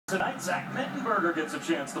Tonight, Zach Mittenberger gets a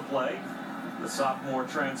chance to play. The sophomore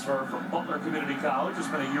transfer from Butler Community College, who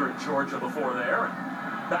spent a year at Georgia before there.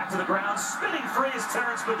 And back to the ground, spinning free is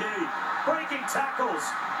Terrence Magee. Breaking tackles.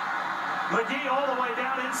 Magee all the way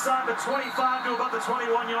down inside the 25 to about the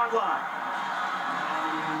 21-yard line.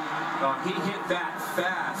 He hit that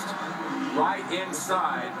fast, right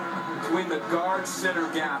inside, between the guard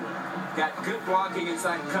center gap. Got good blocking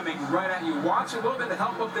inside, coming right at you. Watch a little bit of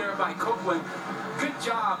help up there by Copeland. Good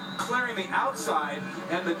job clearing the outside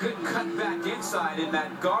and the good cut back inside in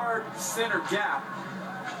that guard center gap.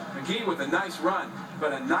 Magee with a nice run,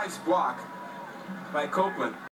 but a nice block by Copeland.